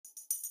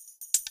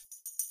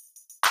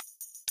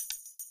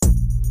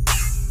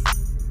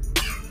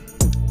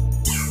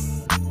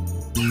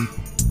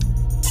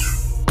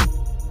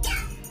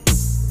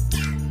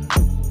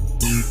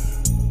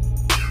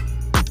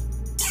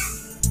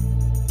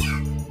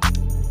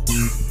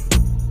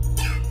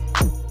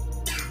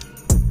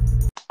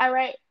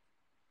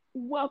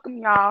Welcome,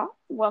 y'all.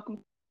 Welcome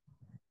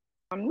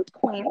on with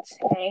Queen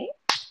today.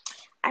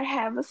 I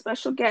have a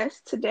special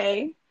guest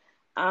today.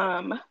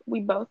 We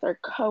both are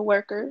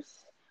co-workers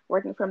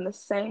working from the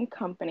same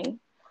company,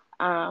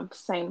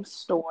 same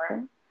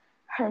store.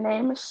 Her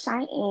name is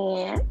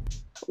Cheyenne.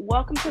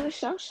 Welcome to the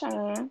show,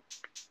 Cheyenne.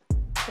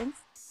 Thanks.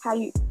 How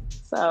you?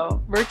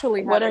 So,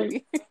 Virtually what having are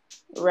me.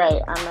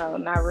 right? I know,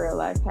 not real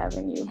life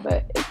having you,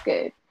 but it's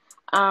good.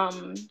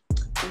 Um,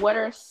 what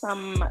are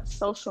some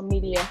social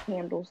media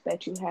handles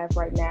that you have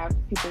right now if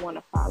people want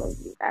to follow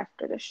you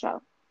after the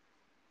show?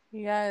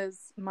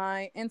 Yes,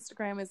 my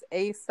Instagram is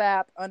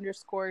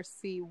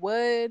ASAP_C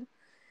Wood.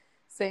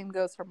 Same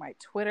goes for my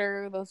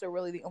Twitter. Those are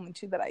really the only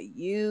two that I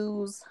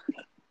use.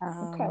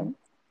 Okay.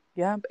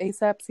 Yeah,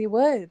 ASAP C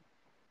Wood.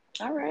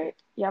 All right.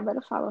 Y'all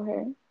better follow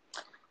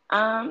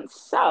her.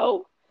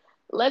 So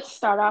let's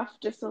start off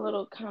just a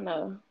little kind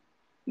of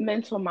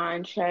mental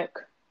mind check.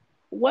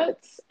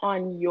 What's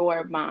on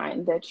your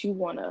mind that you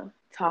want to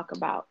talk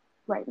about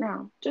right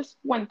now? Just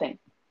one thing.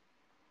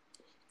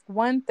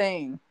 One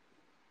thing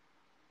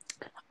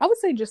I would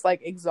say just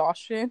like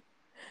exhaustion.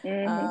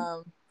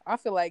 Mm-hmm. I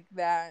feel like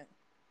that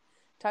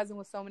ties in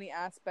with so many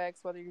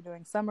aspects, whether you're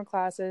doing summer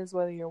classes,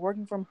 whether you're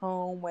working from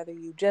home, whether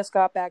you just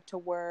got back to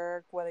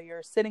work, whether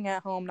you're sitting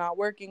at home not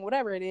working,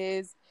 whatever it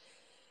is.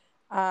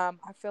 I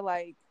feel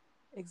like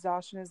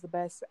exhaustion is the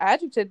best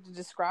adjective to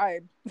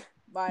describe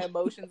my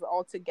emotions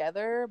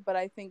altogether. But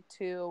I think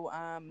too,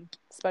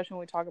 especially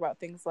when we talk about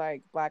things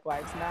like Black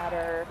Lives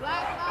Matter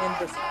and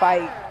this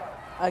fight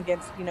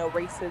against,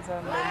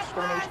 racism and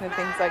discrimination and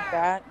things like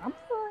that.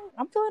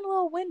 I'm feeling a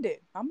little winded.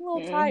 I'm a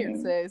little tired,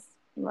 Mm-hmm. sis.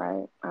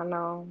 Right. I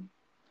know.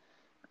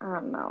 I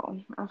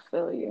know. I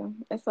feel you.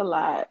 It's a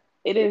lot.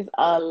 It is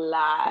a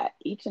lot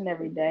each and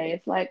every day.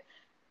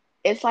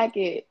 It's like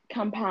it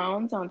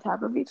compounds on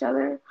top of each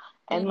other,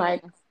 and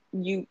like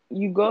Mm-hmm.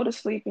 you go to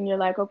sleep and you're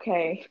like,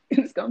 okay,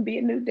 it's gonna be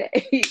a new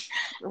day.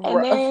 And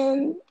Rough.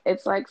 then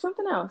it's like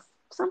something else.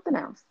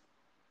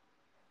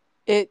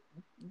 It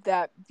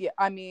that yeah.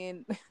 I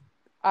mean,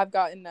 I've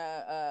gotten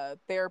a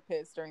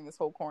therapist during this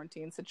whole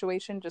quarantine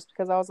situation just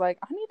because I was like,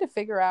 I need to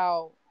figure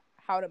out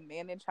how to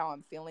manage how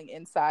I'm feeling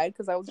inside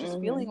because I was just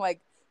feeling Mhm.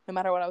 like no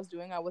matter what I was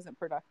doing, I wasn't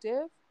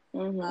productive.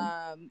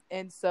 Mhm.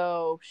 And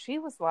so she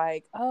was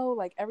like, oh,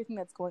 like everything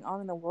that's going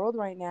on in the world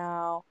right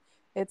now,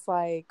 it's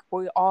like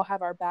we all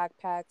have our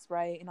backpacks,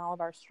 right? And all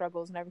of our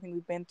struggles and everything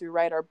we've been through,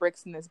 right? Our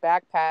bricks in this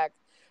backpack.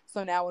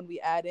 So now when we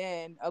add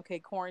in, okay,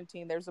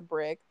 quarantine, there's a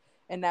brick.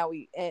 And now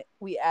we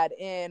add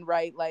in,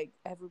 right, like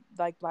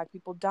like Black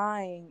people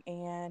dying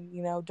and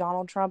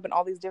Donald Trump and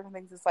all these different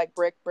things. It's like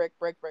brick, brick,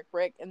 brick, brick,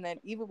 brick, and then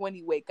even when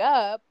you wake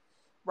up,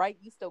 right,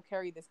 you still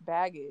carry this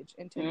baggage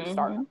until you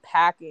start Mhm.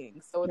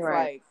 unpacking. So it's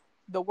Right. like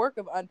the work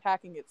of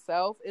unpacking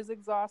itself is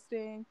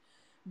exhausting,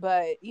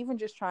 but even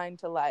just trying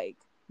to like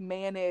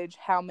manage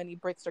how many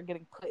bricks are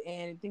getting put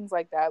in and things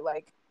like that,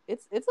 like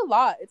it's a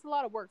lot. It's a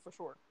lot of work for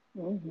sure.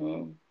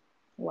 Mhm.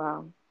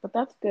 Wow. But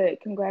that's good.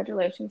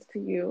 Congratulations to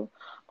you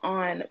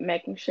on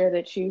making sure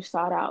that you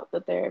sought out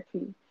the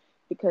therapy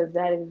because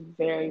that is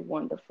very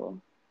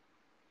wonderful.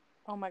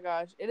 Oh my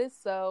gosh, it's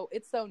so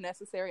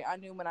necessary. I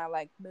knew when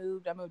I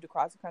moved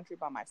across the country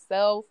by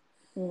myself.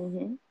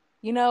 Mhm.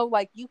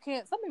 Like you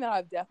can't something that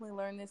I've definitely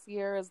learned this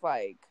year is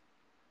like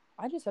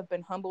I just have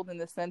been humbled in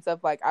the sense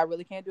of like I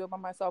really can't do it by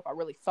myself. I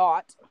really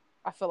thought.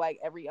 I feel like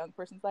every young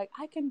person's like,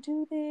 I can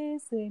do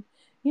this and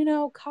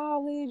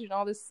college and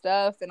all this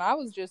stuff. And I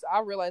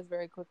realized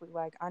very quickly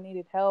like I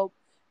needed help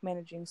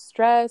managing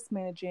stress,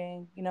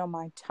 managing,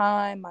 my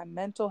time, my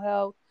mental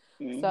health.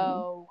 Mhm.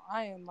 So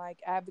I am like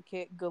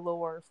advocate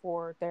galore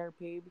for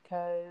therapy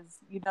because,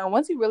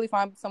 once you really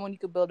find someone you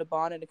could build a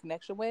bond and a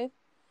connection with,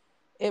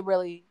 it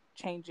really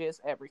changes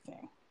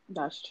everything.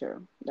 That's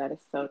true. That is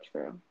so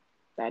true.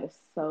 That is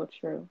so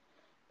true.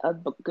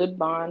 Good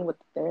bond with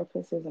the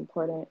therapist is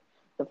important.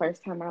 The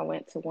first time I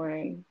went to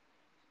one,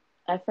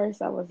 at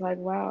first I was like,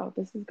 wow,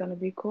 this is gonna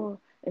be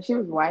cool. And she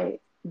was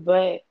white,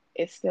 but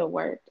it still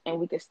worked and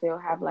we could still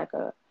have like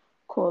a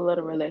cool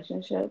little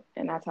relationship.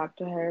 And I talked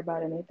to her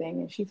about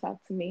anything and she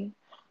talked to me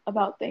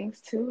about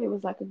things too. It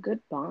was like a good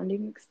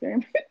bonding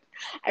experiment.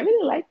 I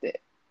really liked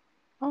it.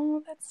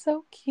 Oh, that's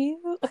so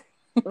cute.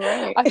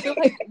 Right. I feel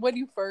like when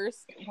you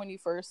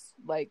first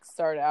like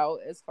start out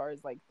as far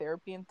as like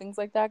therapy and things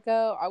like that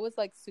go, I was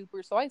like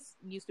super. So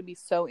used to be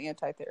so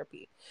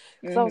anti-therapy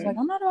because I was like, Mhm.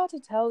 I'm not about to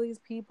tell these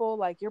people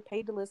like you're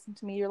paid to listen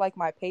to me. You're like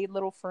my paid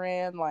little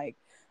friend. Like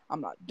I'm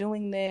not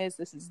doing this.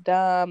 This is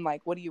dumb.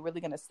 Like what are you really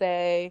gonna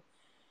say?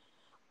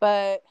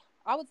 But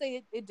I would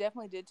say it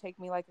definitely did take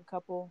me like a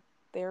couple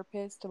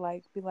therapists to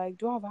like be like,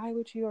 do I vibe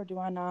with you or do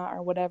I not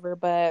or whatever.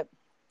 But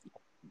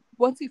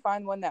once you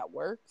find one that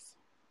works,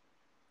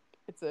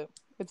 it's a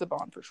it's a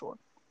bond for sure.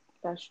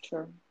 That's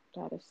true.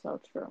 That is so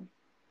true.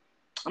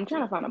 I'm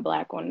trying to find a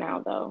black one now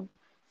though.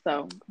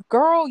 So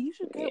Girl, you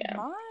should get yeah.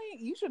 mine.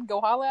 You should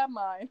go holla at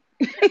mine.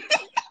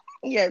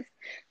 Yes.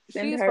 She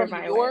Send is her from New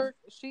my way. York.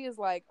 She is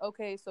like,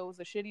 okay, so it was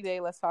a shitty day.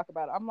 Let's talk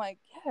about it. I'm like,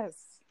 yes,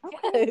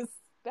 Okay. yes,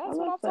 I that's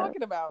what love I'm that.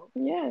 talking about.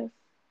 Yes.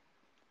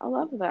 I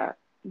love that.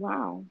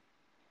 Wow.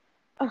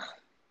 Ugh,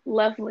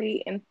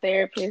 lovely and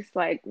therapists,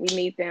 like we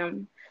need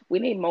them. We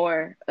need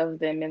more of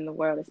them in the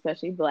world,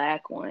 especially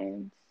black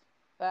ones.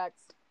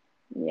 Facts.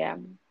 Yeah.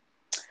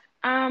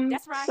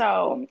 That's right.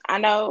 So I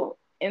know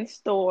in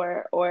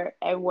store or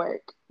at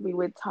work we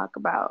would talk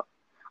about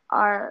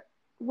our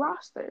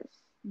rosters.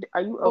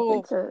 Are you open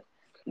Oh, to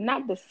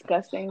not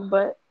discussing,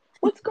 but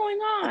what's going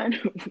on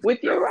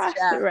with your roster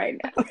chat right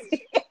now?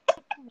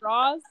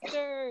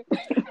 roster.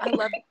 I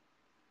love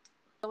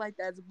feel like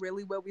that's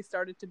really what we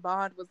started to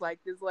bond was like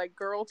this like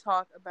girl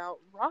talk about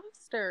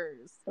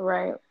rosters.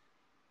 Right.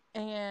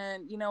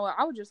 And you know what?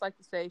 I would just like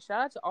to say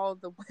shout out to all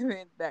of the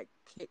women that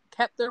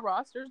kept their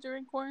rosters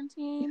during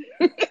quarantine.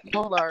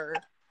 Y'all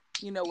are,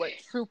 you know what,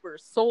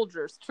 troopers,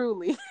 soldiers,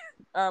 truly,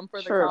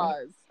 for the True.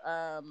 cause.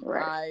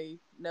 Right. I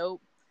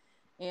nope,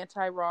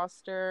 anti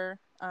roster.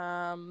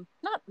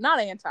 Not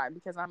anti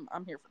because I'm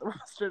here for the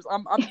rosters.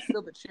 I'm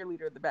still the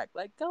cheerleader in the back,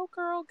 like go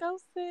girl, go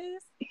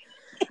sis.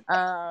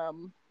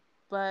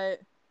 But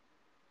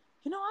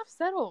you know, I've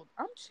settled.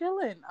 I'm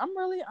chilling.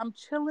 I'm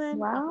chilling. I'm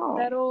Wow.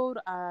 settled.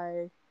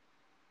 I,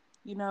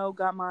 you know,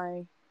 got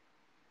my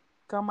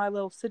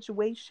little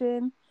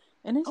situation,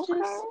 and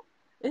Okay.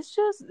 it's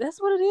just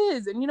that's what it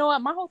is. And you know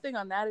what? My whole thing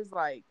on that is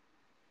like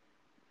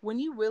when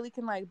you really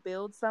can like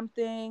build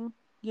something,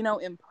 you know,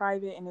 in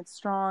private and it's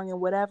strong and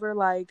whatever.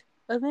 Like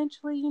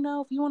eventually, you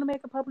know, if you want to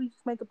make it public, you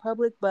can make it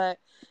public, but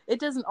it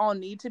doesn't all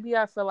need to be.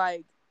 I feel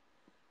like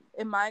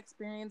in my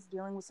experience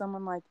dealing with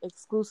someone like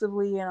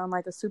exclusively and on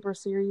like a super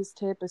serious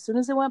tip, as soon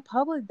as it went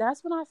public,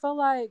 that's when I felt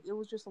like it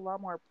was just a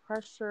lot more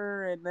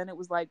pressure. And then it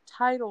was like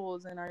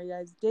titles and are you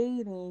guys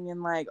dating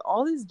and like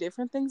all these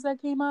different things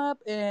that came up.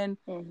 And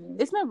Hmm.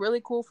 it's been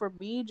really cool for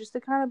me just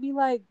to kind of be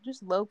like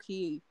just low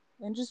key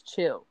and just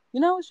chill. You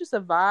know, it's just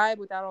a vibe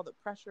without all the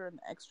pressure and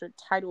the extra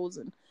titles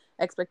and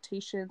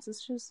expectations.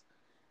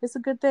 It's a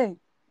good thing.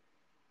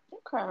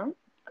 Okay.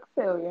 I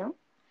feel you.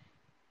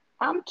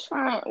 I'm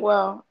trying.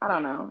 Well, I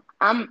don't know.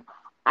 I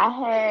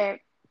had.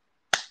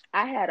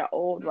 I had an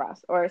old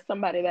roster or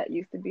somebody that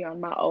used to be on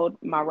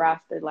my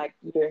roster like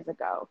years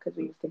ago because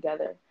we was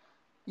together.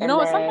 You know And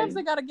what? Sometimes they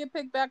then got to get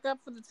picked back up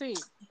for the team.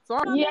 So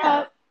I'm not yeah,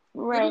 mad.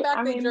 Give them right. back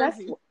I their mean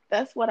jersey.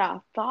 that's what I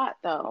thought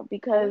though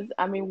because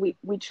I mean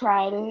we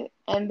tried it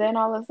and then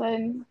all of a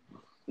sudden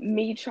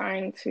me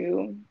trying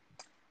to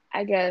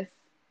I guess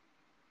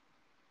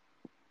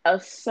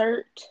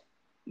assert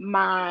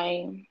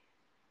my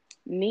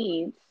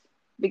needs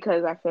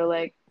because I feel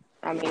like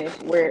I mean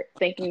if we're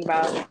thinking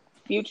about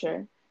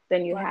future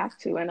then you Right. have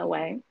to in a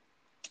way.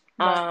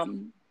 Right.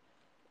 Um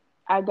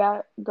I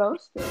got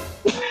ghosted.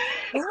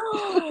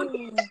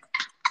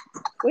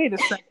 Wait a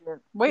second.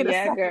 Wait a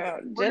Yeah, second. girl.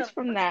 We're Just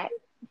gonna from that.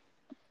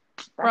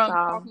 That's from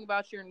all. talking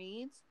about your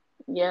needs.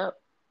 Yep.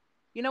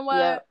 You know Yep.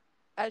 what?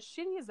 As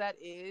shitty as that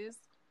is,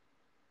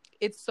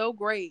 it's so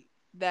great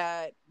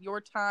that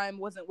your time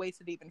wasn't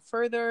wasted even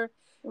further.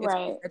 It's great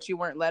Right. that you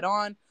weren't led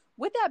on.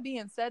 With that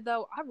being said,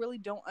 though, I really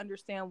don't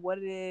understand what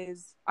it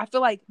is. I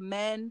feel like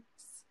men,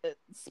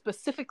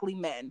 specifically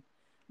men,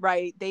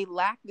 right? They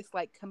lack this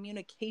like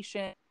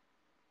communication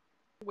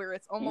where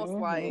it's almost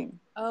like, Hmm.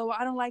 oh,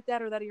 I don't like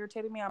that or that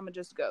irritated me. I'm gonna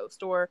just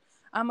ghost, or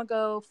I'm gonna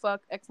go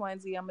fuck X, Y,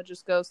 and Z. I'm gonna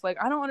just ghost. Like,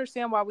 I don't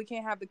understand why we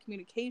can't have the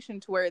communication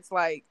to where it's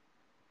like,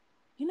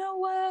 you know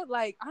what?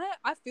 Like,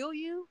 I feel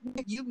you.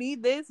 You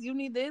need this. You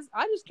need this.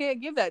 I just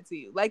can't give that to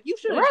you. Like, you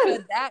should have Right.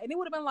 said that, and it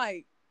would have been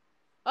like,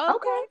 okay,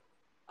 Okay.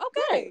 Right.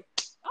 okay,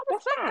 I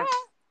That's respect fine.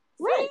 that.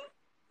 See, Right.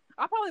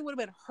 I probably would have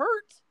been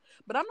hurt,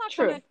 but I'm not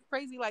coming True. at you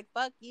crazy like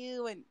fuck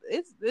you. And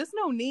it's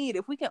no need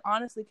if we can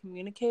honestly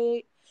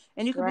communicate.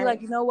 And you could be like,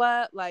 Right. you know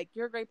what, like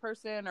you're a great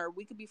person, or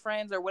we could be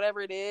friends, or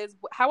whatever it is,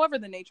 however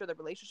the nature of the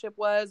relationship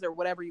was, or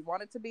whatever you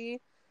want it to be.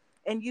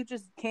 And you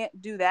just can't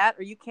do that,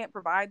 or you can't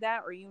provide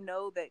that, or you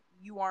know that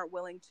you aren't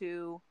willing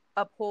to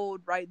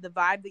uphold right the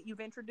vibe that you've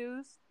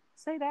introduced.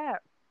 Say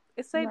that.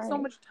 It saves so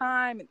Right. much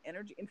time and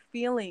energy and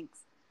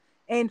feelings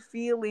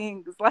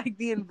like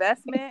the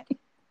investment.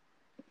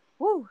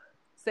 Woo,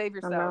 save I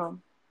yourself.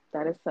 know.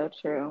 That is so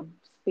true.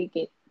 Speak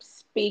it.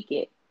 Speak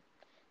it.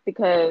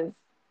 Because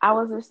I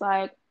was just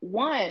like,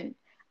 one,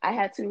 I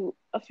had to,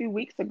 a few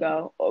weeks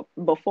ago, or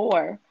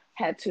before,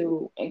 had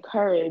to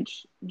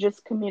encourage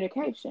just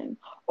communication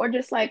or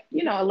just like,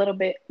 a little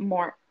bit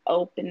more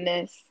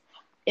openness.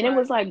 And it Right.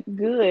 was like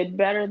good,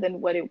 better than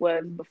what it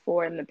was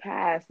before in the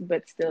past,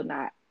 but still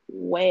not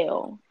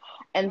well.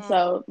 And Mm,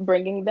 so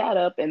bringing that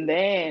up and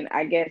then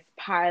I guess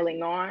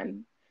piling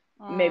on,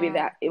 maybe mm,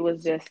 that it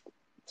was just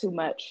too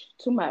much,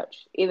 too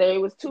much. Either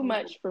it was too ooh,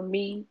 much for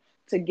me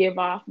to give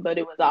off, but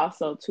it was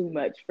also too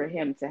much for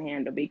him to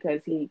handle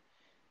because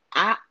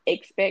I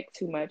expect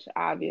too much,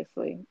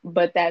 obviously,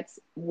 but that's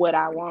what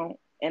I want.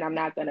 And I'm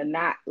not going to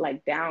not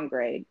like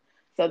downgrade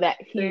so that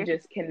he see?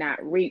 just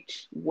cannot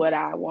reach what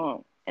I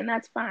want. And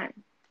that's fine.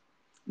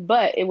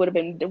 But it would have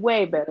been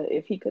way better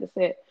if he could have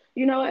said,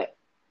 you know what?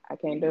 I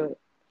can't do it.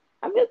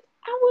 I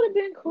would have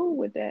been cool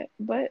with that,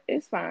 but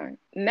it's fine.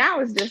 Now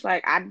it's just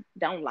like I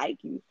don't like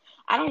you.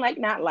 I don't like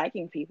not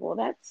liking people.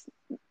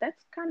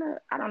 that's kind of,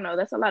 I don't know,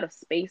 that's a lot of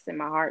space in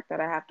my heart that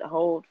I have to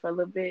hold for a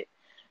little bit,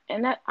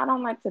 and that I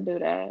don't like to do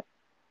that.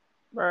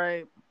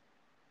 Right.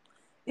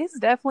 It's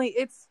definitely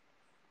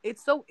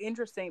it's so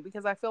interesting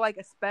because I feel like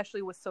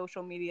especially with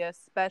social media,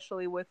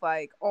 especially with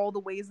like all the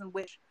ways in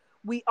which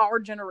we our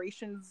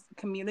generations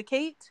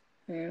communicate,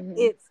 Hmm.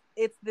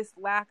 it's this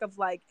lack of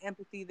like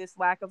empathy, this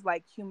lack of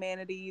like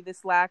humanity,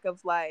 this lack of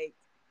like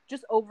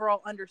just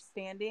overall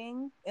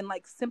understanding and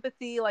like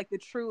sympathy, like the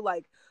true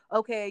like,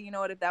 okay, you know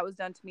what, if that was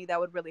done to me that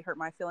would really hurt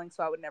my feelings,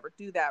 so I would never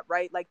do that,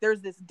 right? Like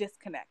there's this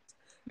disconnect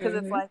because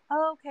it's Hmm. like,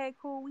 oh, okay,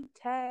 cool, we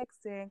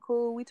text and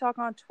cool, we talk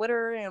on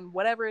Twitter and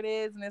whatever it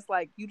is, and it's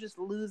like you just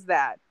lose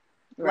that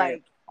Right.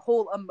 like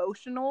whole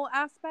emotional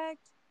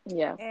aspect.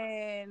 Yeah.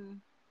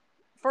 And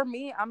for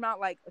me, I'm not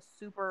like a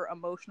super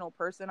emotional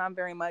person. I'm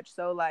very much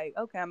so like,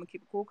 okay, I'm gonna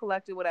keep it cool,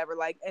 collected, whatever.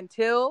 Like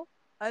until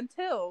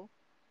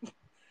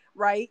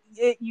right,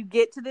 you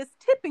get to this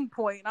tipping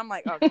point, and I'm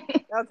like,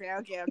 okay, you're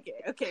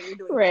doing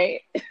too much.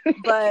 Right.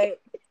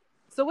 But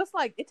so it's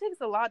like it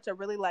takes a lot to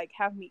really like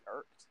have me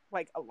irked,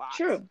 like a lot.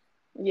 True.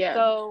 Yeah.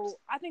 So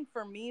I think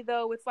for me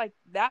though, it's like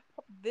that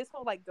this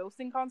whole like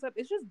ghosting concept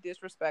is just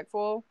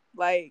disrespectful.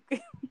 Like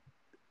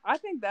I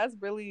think that's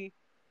really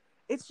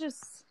it's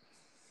just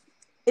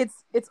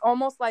it's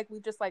almost like we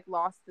just like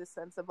lost this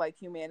sense of like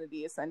humanity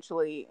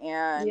essentially,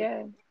 and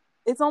Yeah.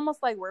 it's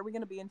almost like where are we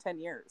going to be in 10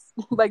 years?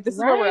 Like this is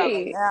where we're at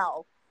right Right.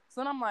 now.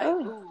 So then I'm like,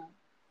 Ugh. ooh,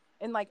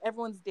 and like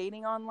everyone's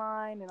dating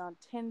online and on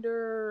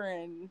Tinder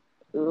and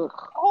Ugh.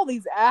 all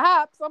these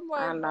apps. I'm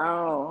I like, oh my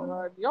know.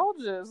 god, y'all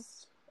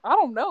just I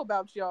don't know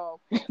about y'all.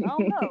 I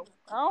don't know.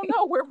 I don't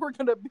know where we're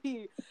gonna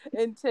be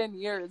in 10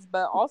 years.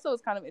 But also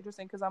it's kind of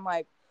interesting because I'm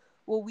like,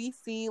 will we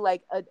see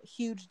like a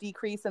huge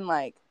decrease in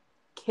like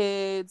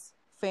kids,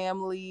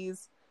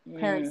 families,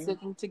 parents Mm.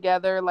 sitting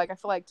together? Like I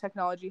feel like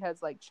technology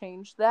has like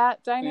changed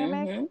that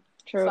dynamic. Hmm. So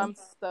True. I'm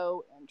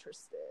so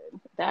interested.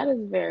 That is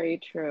very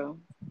true.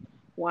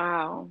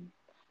 Wow.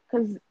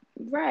 Cause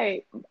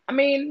right. I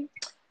mean,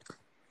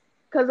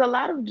 cause a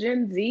lot of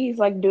Gen Zs,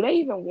 like, do they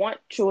even want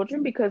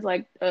children? Because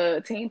like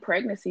teen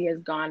pregnancy has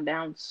gone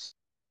down.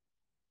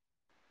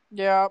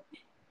 Yeah.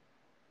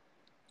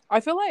 I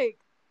feel like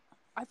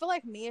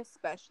me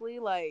especially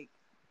like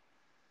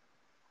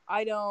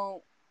I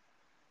don't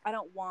I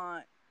don't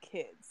want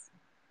kids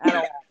at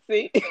all.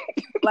 See?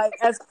 Like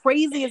as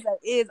crazy as that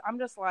is, I'm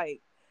just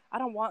like I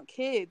don't want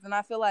kids, and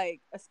I feel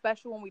like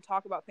especially when we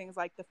talk about things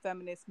like the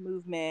feminist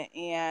movement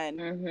and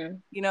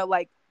Hmm.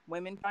 like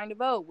women trying to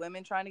vote,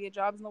 women trying to get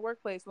jobs in the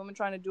workplace, women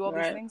trying to do all these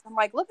Right. things. I'm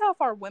like, look how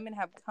far women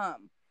have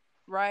come,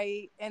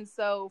 right? And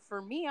so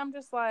for me, I'm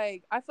just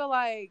like I feel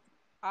like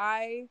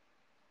I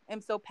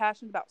am so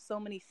passionate about so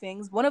many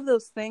things. One of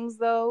those things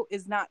though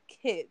is not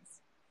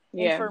kids.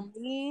 And Yeah. for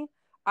me,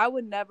 I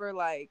would never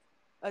like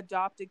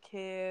adopt a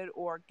kid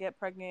or get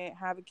pregnant,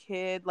 have a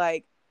kid,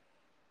 like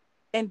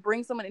and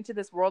bring someone into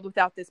this world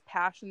without this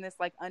passion, this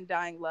like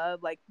undying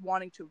love, like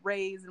wanting to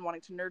raise and wanting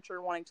to nurture,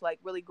 wanting to like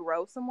really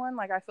grow someone.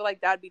 Like I feel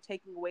like that'd be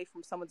taking away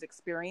from someone's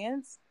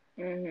experience.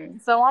 Hmm.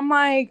 And so I'm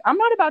like, I'm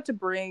not about to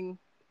bring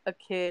a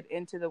kid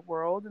into the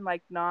world and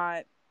like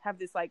not have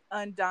this like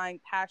undying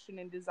passion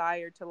and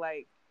desire to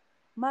like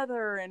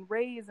mother and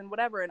raise and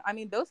whatever. And I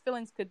mean, those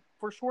feelings could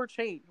for sure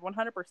change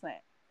 100%.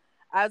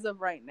 As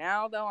of right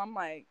now, though, I'm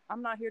like,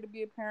 I'm not here to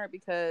be a parent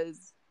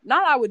because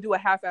not I would do a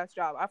half-ass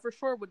job. I for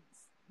sure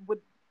would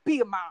be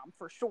a mom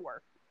for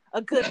sure,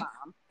 a good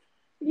mom.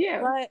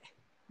 Yeah. But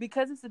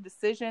because it's a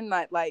decision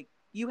that like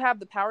you have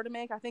the power to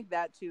make, I think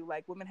that too.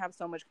 Like women have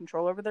so much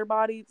control over their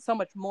body, so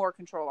much more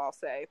control. I'll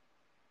say.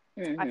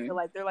 I feel Hmm.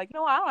 like they're like,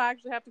 no, I don't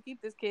actually have to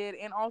keep this kid,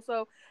 and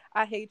also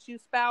I hate you,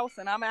 spouse,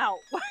 and I'm out.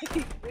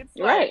 Like it's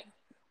like, Right.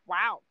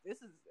 wow,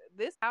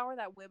 this power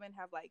that women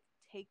have like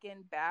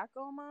taken back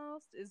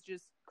almost is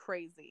just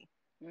crazy.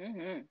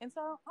 Hmm. And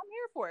so I'm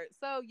here for it.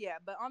 So yeah,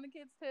 but on the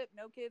kids tip,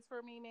 no kids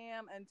for me,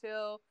 ma'am,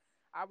 until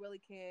I really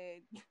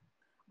can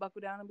buckle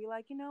down and be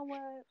like, you know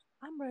what,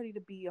 I'm ready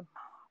to be a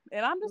mom,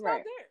 and I'm just not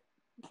Right.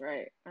 there.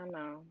 Right. I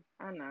know.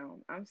 I know.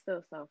 I'm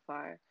still so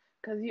far.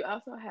 Because you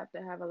also have to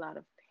have a lot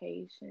of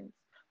patience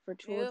for Yep,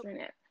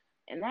 children.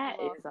 And that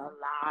is a awesome.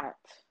 lot.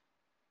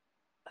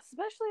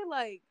 Especially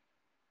like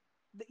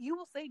you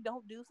will say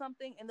don't do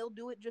something and they'll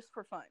do it just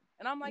for fun.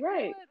 And I'm like, you know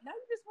Right. what? Now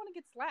you just want to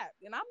get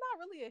slapped. And I'm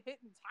not really a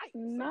hitting type. So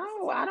this is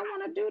No, a I don't lot.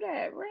 want to do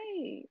that.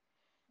 Right.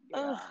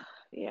 Ugh. Yeah.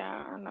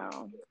 Yeah, I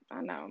know.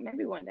 I know.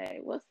 Maybe one day.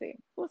 We'll see.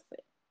 We'll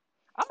see.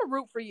 I'm a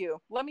root for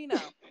you. Let me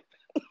know.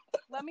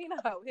 Let me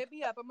know. Hit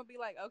me up. I'm gonna be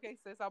like, okay,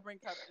 sis, I'll bring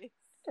cupcakes.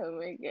 Oh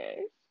my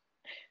gosh.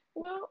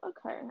 Well,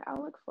 okay.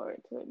 I'll look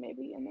forward to it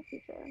maybe in the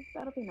future.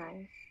 That'll be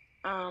nice.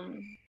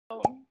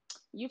 So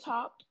you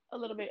talked a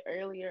little bit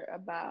earlier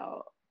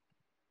about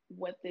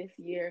what this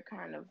year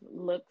kind of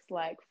looks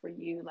like for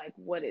you, like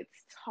what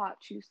it's taught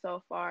you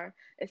so far,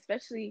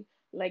 especially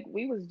like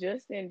we was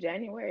just in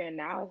January and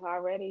now it's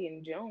already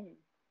in June.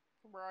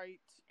 Right.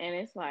 And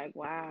it's like,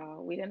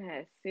 wow, we done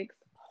had 6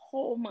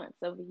 whole months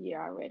of the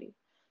year already.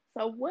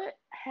 So what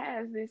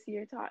has this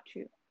year taught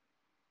you?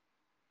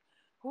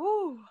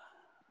 Whew.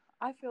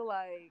 I feel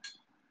like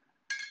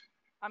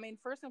I mean,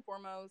 first and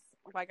foremost,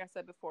 like I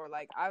said before,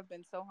 like I've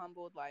been so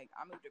humbled. Like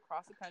I moved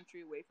across the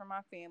country away from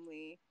my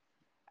family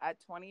at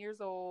 20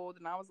 years old,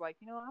 and I was like,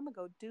 I'm gonna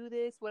go do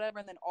this, whatever.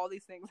 And then all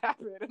these things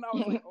happened, and I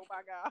was like, oh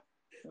my god,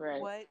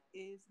 Right. what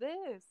is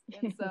this?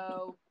 And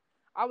so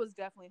I was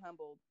definitely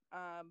humbled.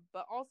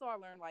 But also I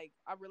learned like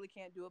I really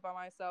can't do it by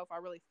myself. I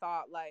really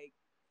thought like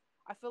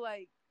I feel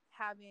like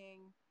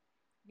having,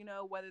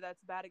 whether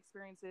that's bad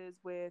experiences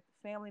with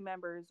family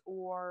members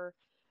or,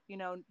 you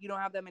don't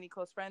have that many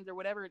close friends or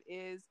whatever it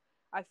is,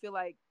 I feel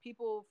like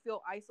people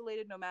feel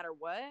isolated no matter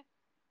what.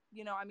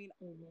 I mean,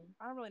 Mm-hmm.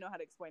 I don't really know how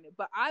to explain it,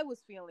 but I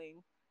was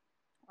feeling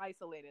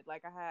isolated.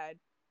 Like I had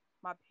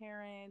my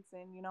parents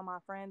and, my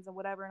friends and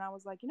whatever. And I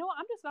was like,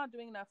 I'm just not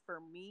doing enough for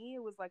me.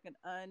 It was like an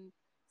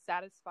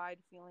unsatisfied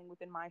feeling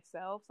within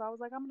myself. So I was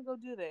like, I'm going to go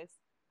do this.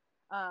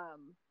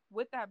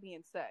 With that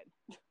being said,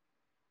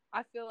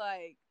 I feel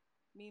like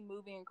me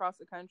moving across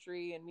the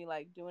country and me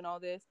like doing all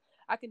this,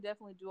 I can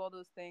definitely do all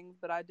those things,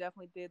 but I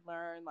definitely did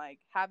learn like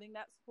having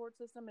that support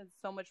system is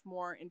so much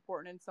more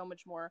important and so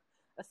much more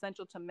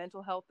essential to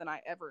mental health than I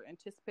ever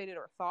anticipated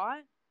or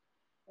thought.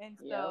 And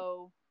Yep.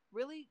 so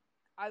really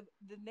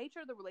the nature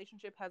of the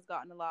relationship has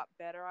gotten a lot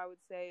better, I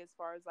would say, as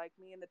far as like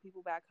me and the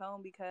people back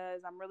home,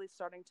 because I'm really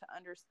starting to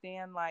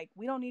understand like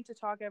we don't need to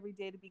talk every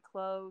day to be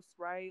close,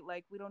 right?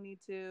 Like we don't need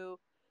to,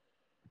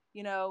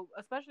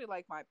 especially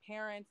like my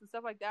parents and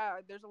stuff like that.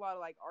 There's a lot of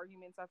like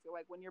arguments, I feel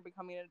like, when you're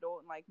becoming an adult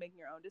and like making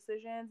your own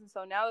decisions. And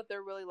so now that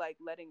they're really like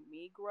letting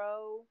me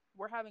grow,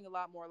 we're having a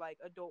lot more like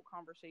adult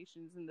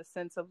conversations in the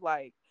sense of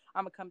like,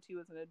 I'm gonna come to you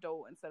as an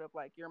adult instead of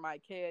like, you're my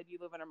kid, you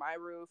live under my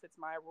roof, it's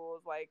my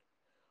rules. Like,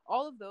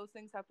 all of those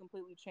things have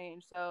completely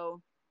changed.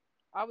 So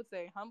I would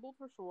say humble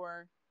for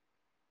sure,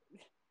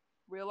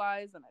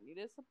 realize that I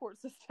needed a support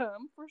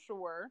system for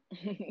sure.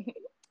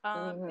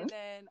 Mm-hmm. And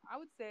then I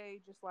would say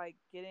just like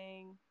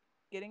getting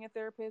a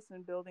therapist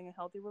and building a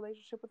healthy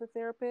relationship with a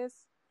therapist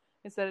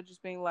instead of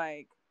just being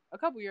like a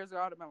couple years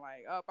ago I'd have been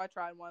like, oh, if I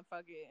tried one,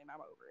 fuck it, and I'm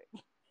over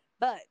it.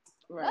 But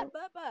Right.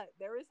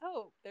 there is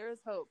hope. There is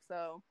hope.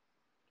 So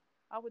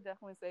I would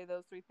definitely say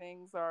those three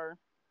things are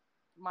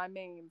my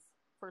mains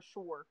for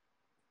sure.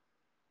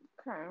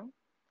 Okay.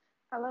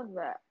 I love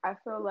that. I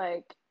feel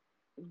like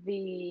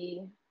the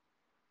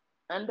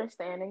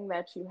understanding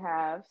that you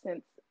have,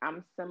 since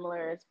I'm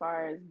similar as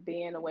far as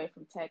being away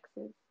from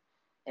Texas,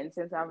 and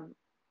since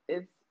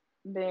it's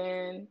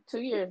been 2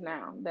 years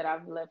now that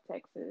I've left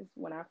Texas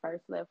when I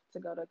first left to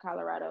go to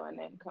Colorado and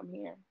then come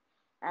here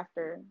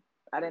after.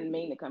 I didn't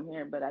mean to come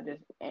here, but I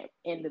just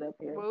ended up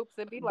here. Whoops,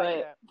 it be like But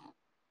that.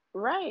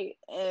 right,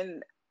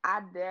 and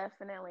I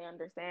definitely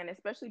understand,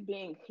 especially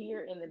being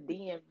here in the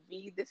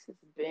DMV. This has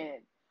been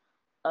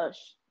a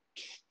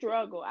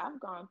struggle. I've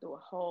gone through a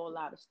whole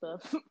lot of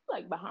stuff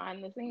like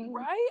behind the scenes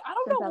Right? I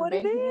don't since know I've what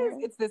it been is. here.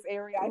 It's this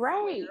area, I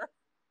Right. swear.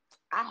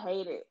 I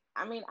hate it.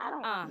 I mean, I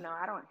don't no,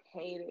 I don't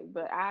hate it,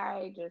 but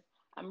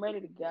I'm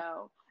ready to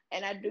go.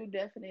 And I do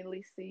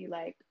definitely see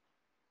like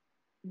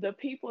the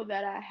people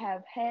that I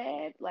have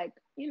had like,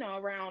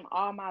 around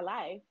all my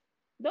life.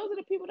 Those are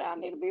the people that I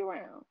need to be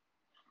around.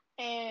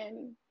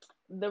 And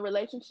the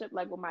relationship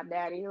like with my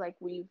daddy, like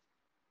we've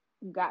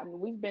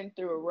been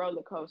through a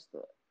roller coaster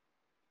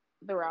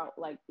throughout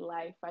like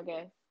life, I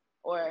guess,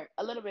 or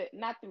a little bit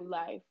not through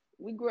life.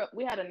 We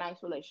had a nice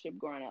relationship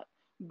growing up,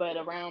 but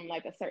around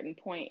like a certain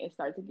point, it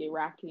started to get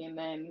rocky, and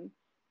then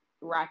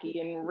rocky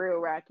and real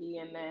rocky,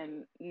 and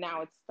then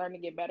now it's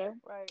starting to get better.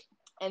 Right.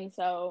 And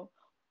so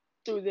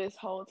through this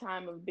whole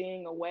time of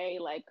being away,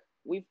 like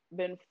we've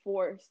been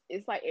forced.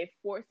 It's like it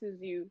forces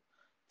you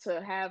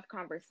to have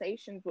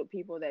conversations with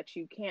people that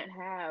you can't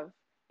have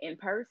in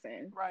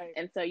person. Right.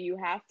 And so you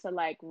have to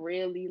like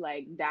really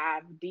like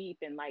dive deep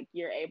and like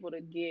you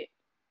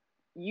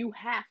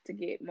have to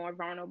get more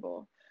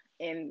vulnerable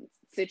in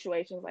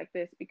situations like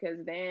this because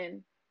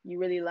then you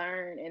really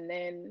learn and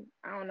then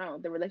I don't know,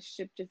 the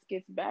relationship just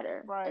gets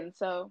better. Right. And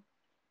so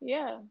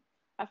yeah,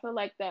 I feel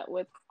like that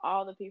with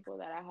all the people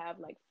that I have,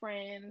 like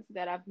friends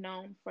that I've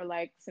known for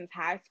like since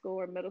high school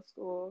or middle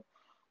school,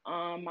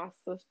 my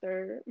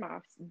sister, my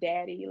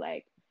daddy,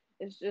 like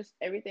it's just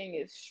everything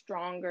is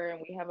stronger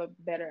and we have a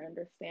better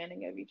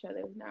understanding of each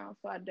other now.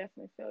 So I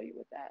definitely feel you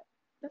with that.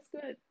 That's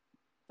good.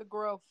 The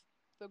growth.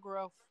 The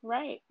growth.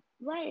 Right,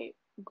 right.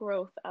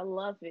 Growth. I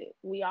love it.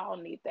 We all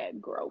need that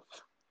growth.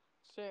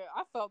 Shit,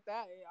 I felt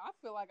that. I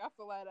feel like I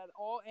feel that at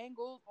all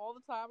angles, all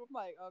the time. I'm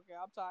like, okay,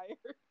 I'm tired.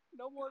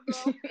 No more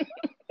growth.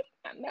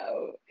 I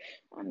know.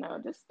 I know.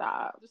 Just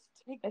stop. Just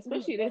take me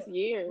Especially this there.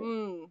 year.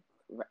 Mm.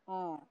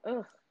 Mm.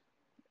 Ugh,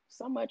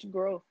 so much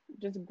growth.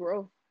 Just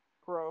growth.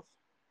 Growth.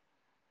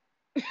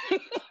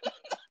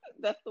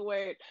 That's the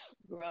word.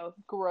 Growth.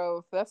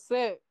 Growth. That's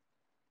it.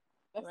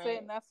 That's it, and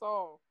Right, that's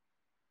all.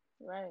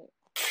 right.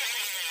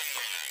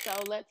 So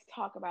let's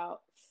talk about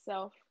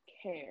self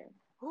care.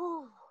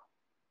 Whew.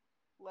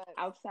 Let's.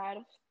 Outside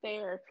of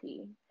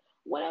therapy,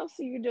 what else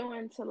are you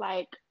doing to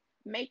like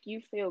make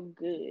you feel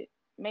good?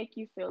 Make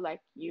you feel like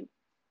you.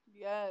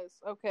 Yes.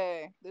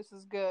 Okay. This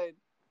is good.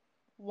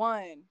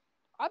 One,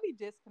 I'll be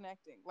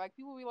disconnecting. Like,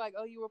 people be like,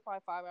 oh, you reply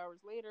 5 hours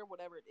later,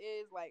 whatever it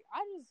is. Like,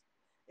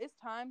 it's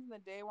times in the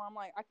day where I'm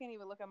like, I can't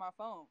even look at my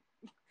phone.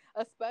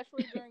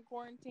 Especially during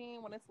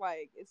quarantine, when it's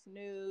like, it's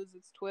news,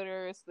 it's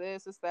Twitter, it's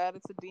this, it's that,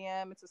 it's a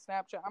DM, it's a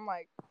Snapchat. I'm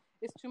like,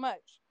 it's too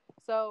much.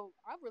 So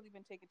I've really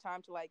been taking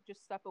time to like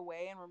just step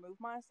away and remove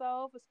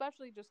myself,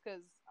 especially just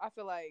because I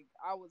feel like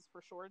I was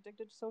for sure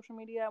addicted to social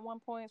media at one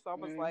point. So I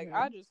was like,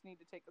 I just need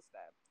to take a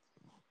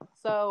step.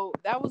 So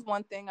that was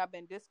one thing. I've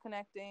been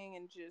disconnecting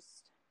and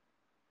just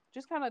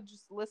kind of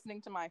just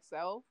listening to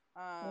myself.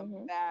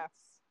 That's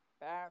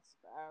that's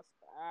that's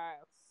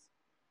that's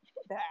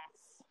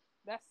that's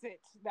that's it.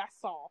 That's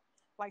all.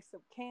 Like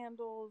some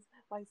candles,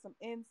 like some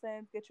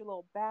incense, get your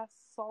little bath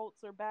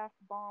salts or bath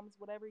bombs,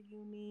 whatever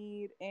you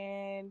need,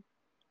 and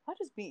I'll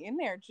just be in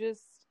there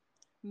just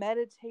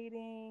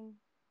meditating,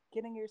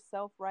 getting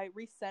yourself right,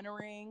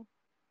 recentering.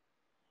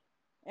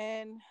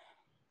 And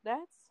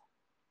that's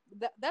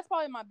that's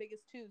probably my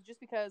biggest too, just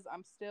because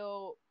I'm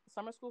still,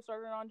 summer school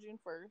started on June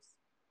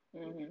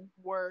 1st.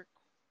 Work,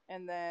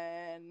 and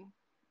then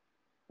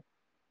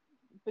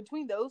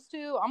between those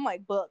two, I'm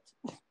like booked,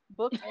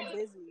 booked and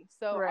busy.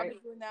 So I've been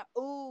doing that.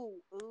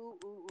 Ooh!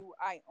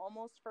 I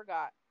almost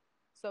forgot.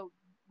 So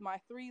my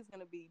 3 is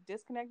gonna be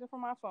disconnected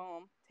from my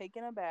phone,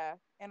 taking a bath,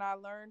 and I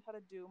learned how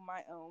to do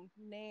my own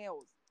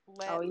nails.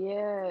 Let me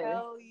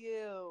tell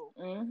you,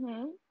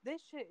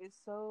 this shit is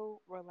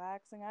so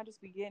relaxing. I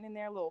just be getting in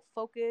there a little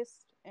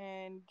focused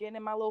and getting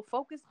in my little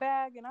focus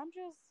bag, and I'm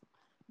just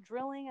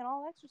drilling and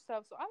all extra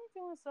stuff. So I've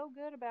been feeling so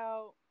good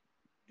about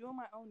doing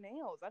my own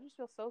nails. I just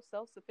feel so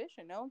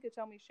self-sufficient. No one can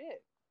tell me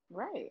shit.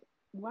 Right.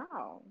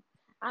 Wow.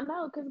 I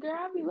know, because girl,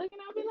 I'll be looking,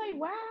 I'll be like,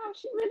 wow,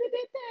 she really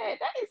did that.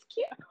 That is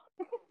cute.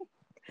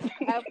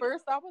 At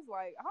first, I was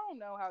like, I don't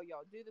know how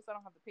y'all do this. I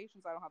don't have the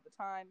patience. I don't have the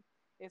time.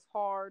 It's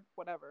hard,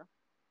 whatever.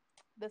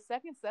 The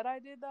second set I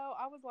did, though,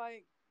 I was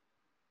like,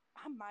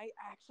 I might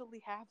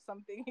actually have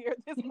something here.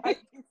 This might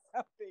be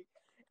something.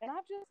 And I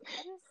just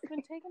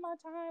been taking my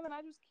time, and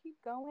I just keep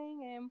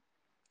going, and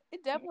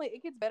it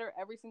gets better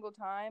every single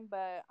time.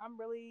 But I'm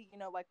really,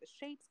 like the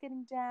shapes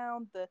getting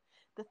down, the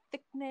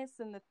thickness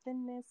and the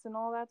thinness and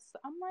all that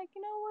stuff. I'm like,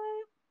 you know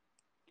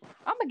what?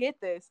 I'm gonna get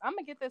this. I'm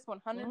gonna get this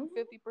 150%,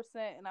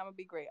 and I'm gonna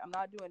be great. I'm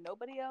not doing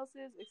nobody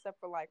else's except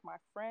for like my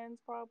friends,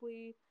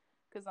 probably,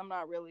 because I'm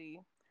not really.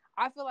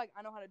 I feel like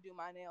I know how to do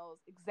my nails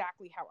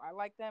exactly how I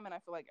like them, and I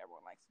feel like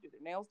everyone likes to do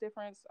their nails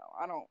different. So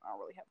I don't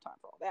really have time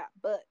for all that.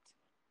 But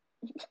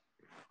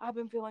I've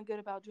been feeling good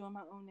about doing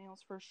my own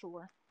nails for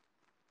sure.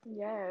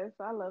 Yes,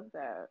 I love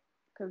that.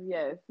 Cause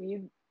yes,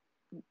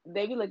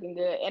 they be looking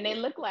good, and they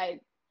look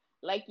like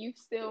you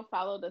still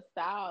follow the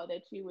style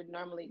that you would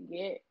normally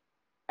get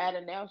at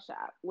a nail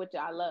shop, which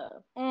I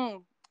love.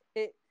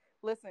 It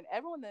Listen,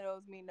 everyone that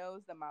knows me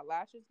knows that my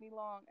lashes be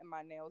long and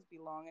my nails be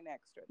long and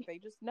extra. They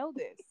just know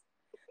this.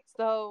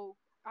 So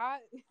I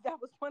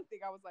that was one thing.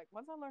 I was like,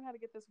 once I learn how to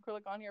get this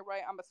acrylic on here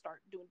right, I'm gonna start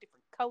doing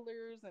different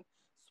colors and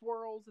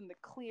swirls and the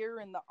clear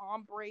and the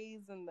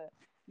ombres and the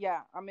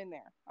I'm in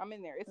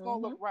there. It's gonna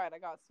look right. I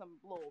got some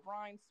little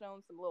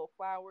rhinestones, some little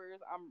flowers.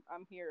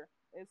 I'm here.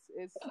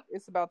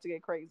 It's about to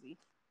get crazy.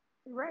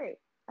 Right.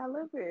 I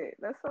love it.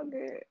 That's so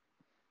good.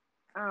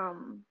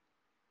 Um,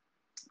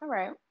 all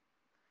right.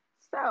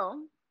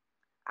 So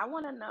I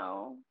want to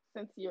know,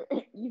 since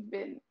you've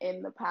been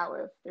in the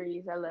power of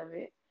threes, I love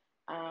it.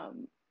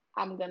 Um,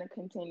 I'm gonna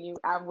continue.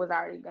 I was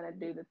already gonna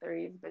do the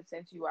threes, but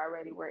since you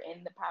already were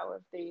in the power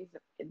of threes,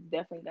 it's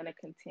definitely gonna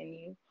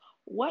continue.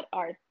 What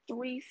are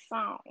 3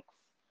 songs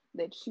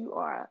that you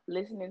are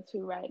listening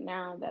to right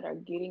now that are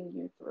getting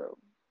you through?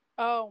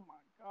 Oh my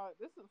god.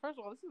 This is First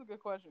of all, this is a good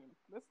question.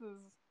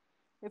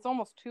 It's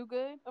almost too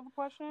good of a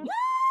question.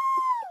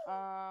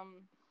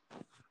 I'm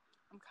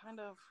kind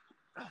of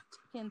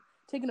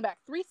taken aback.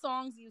 3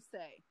 songs, you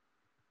say?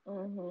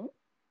 Mm-hmm.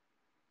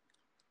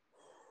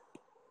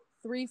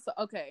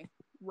 Okay.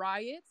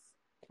 Riots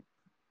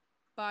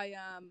by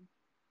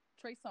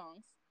Trey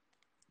Songz.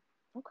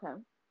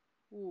 Okay.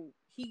 Ooh,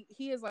 he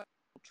is like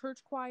church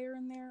choir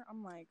in there.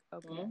 I'm like,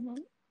 okay, Mm-hmm.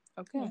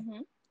 okay,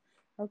 Mm-hmm.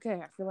 okay.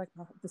 I feel like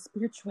the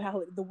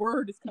spirituality, the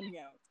word is coming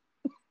out.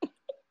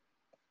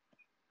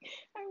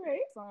 All right.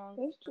 Song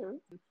That's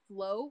true.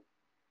 "Float"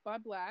 by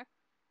Black.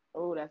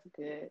 Oh, that's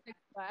good.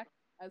 Black,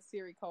 as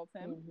Siri calls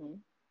him.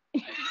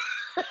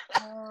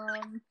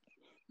 Mm-hmm.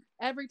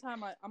 Every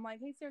time I'm like,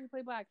 "Hey Siri,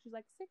 play Black." She's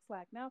like, "Six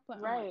Black now."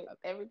 I'm like, Right. okay,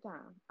 Every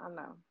time. I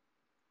know.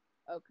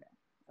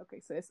 okay,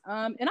 sis. And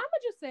I'm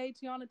gonna just say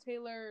Tiana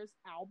Taylor's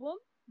album,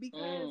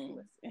 because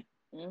listen,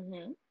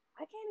 Mm-hmm. I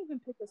can't even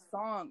pick a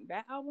song.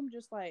 That album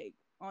just like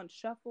on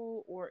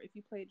shuffle, or if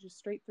you play it just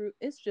straight through,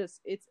 it's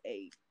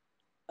a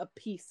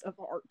piece of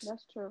art.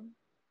 That's true.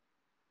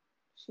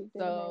 She did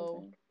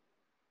So,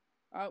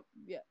 amazing.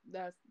 yeah,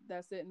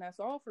 that's it, and that's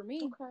all for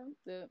me.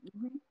 Okay.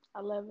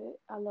 I love it.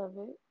 I love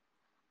it.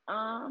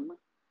 Um,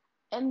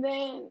 and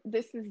then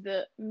this is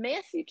the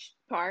message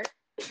part.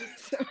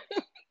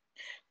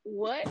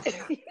 What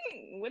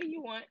what do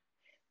you want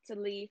to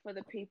leave for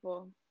the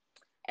people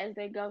as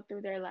they go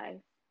through their life?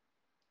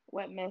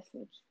 What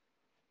message?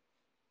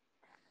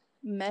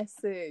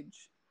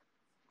 Message.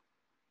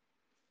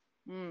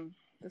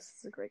 This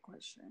is a great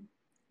question.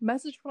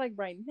 Message for like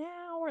right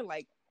now or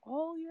like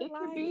all your It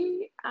could life?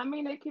 be, I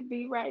mean, it could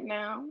be right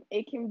now.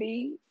 It can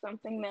be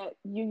something that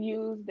you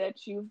use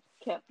that you've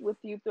kept with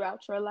you throughout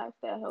your life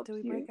that Did helps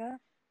we break you. up?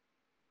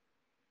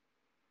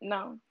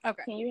 No.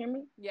 Okay. Can you hear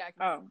me? Yeah, I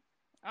can hear you. Oh.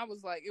 I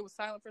was like, it was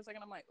silent for a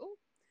second. I'm like, oh,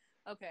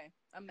 okay,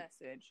 a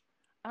message.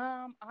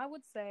 I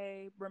would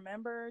say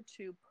remember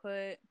to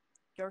put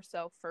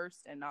yourself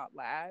first and not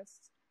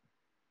last.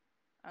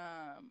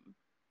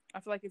 I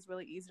feel like it's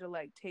really easy to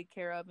like take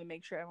care of and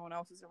make sure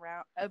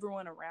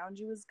everyone around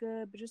you is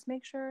good, but just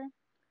make sure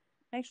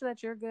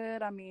that you're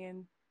good. I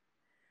mean,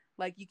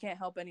 like you can't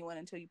help anyone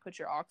until you put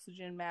your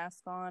oxygen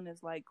mask on,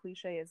 as like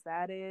cliche as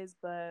that is,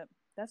 but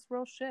that's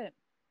real shit.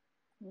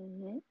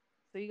 Mm-hmm.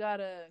 So you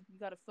gotta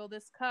fill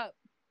this cup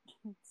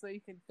so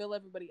you can fill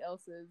everybody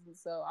else's. And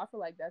so I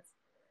feel like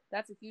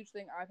that's a huge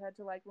thing I've had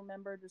to like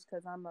remember, just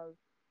because I'm a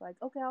like,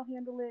 okay, I'll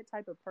handle it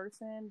type of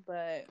person,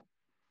 but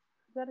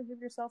you gotta give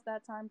yourself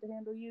that time to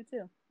handle you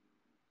too.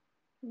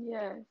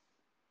 Yes.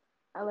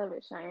 I love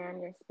it,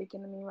 Cheyenne. You're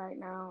speaking to me right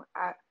now.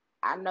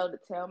 I know to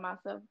tell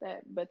myself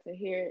that, but to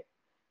hear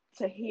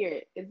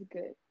it is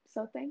good.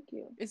 So thank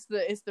you. It's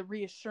the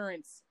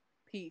reassurance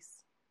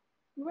piece.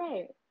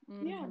 Right.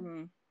 Yeah.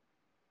 Mm-hmm.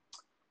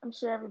 I'm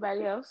sure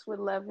everybody else would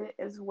love it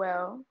as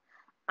well.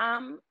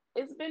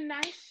 It's been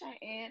nice,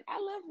 Cheyenne. I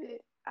love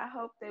it. I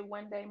hope that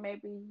one day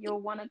maybe you'll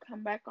want to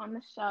come back on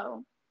the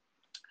show.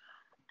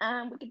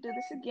 We could do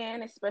this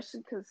again,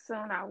 especially because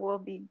soon I will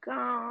be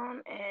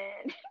gone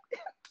and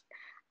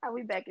I'll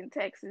be back in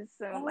Texas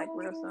soon, like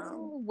real soon.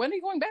 Oh, when are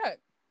you going back?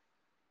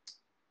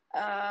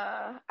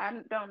 I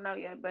don't know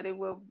yet, but it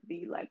will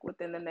be like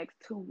within the next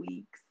 2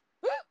 weeks.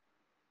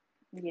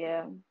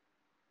 Yeah,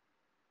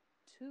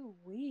 2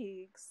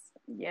 weeks.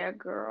 yeah,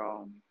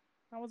 girl.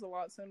 That was a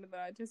lot sooner than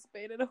I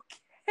anticipated.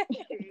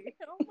 Okay.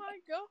 Oh my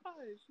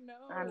gosh,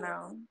 I no.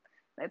 know.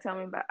 They tell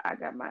me about.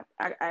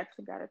 I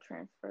actually got a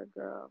transfer,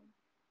 girl.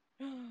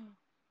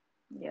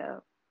 Yeah.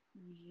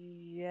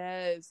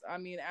 Yes, I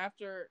mean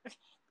after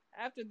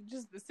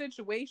just the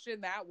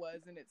situation that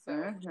was in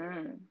itself.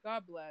 Mhm.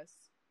 God bless.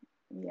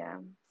 Yeah.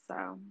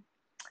 So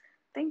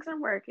things are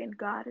working.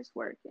 God is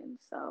working.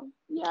 So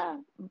yeah.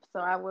 So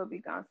I will be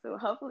gone soon.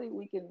 Hopefully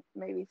we can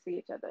maybe see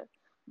each other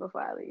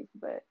before I leave.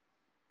 But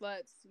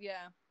Let's.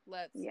 yeah,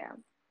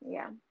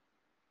 yeah.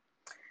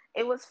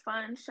 It was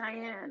fun,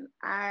 Cheyenne.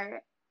 I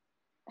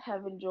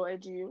have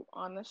enjoyed you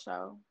on the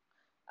show.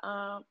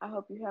 I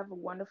hope you have a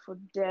wonderful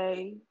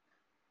day,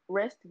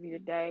 rest of your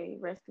day,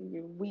 rest of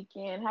your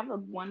weekend. Have a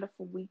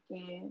wonderful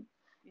weekend.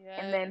 And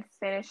Yes. then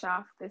finish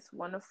off this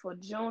wonderful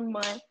June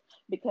month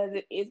because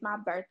it is my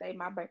birthday.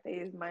 My birthday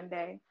is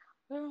Monday,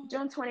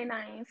 June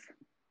 29th.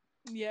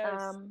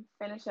 Yes.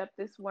 Finish up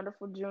this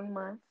wonderful June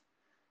month.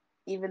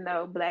 Even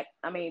though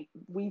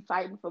we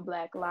fighting for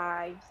Black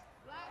lives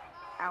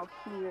out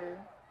here,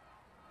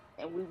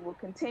 and we will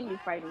continue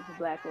fighting for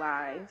Black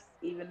lives,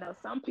 even though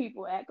some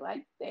people act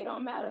like they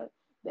don't matter.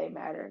 They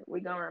matter. We're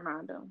gonna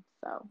remind them.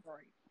 So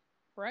Right.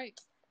 Right.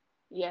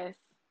 yes,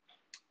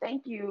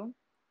 thank you,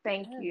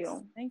 thank Yes.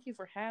 you. Thank you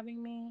for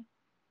having me.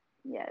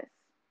 Yes.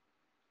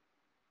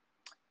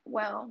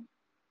 Well,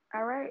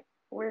 all right,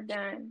 we're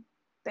done.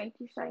 Thank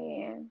you,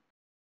 Cheyenne.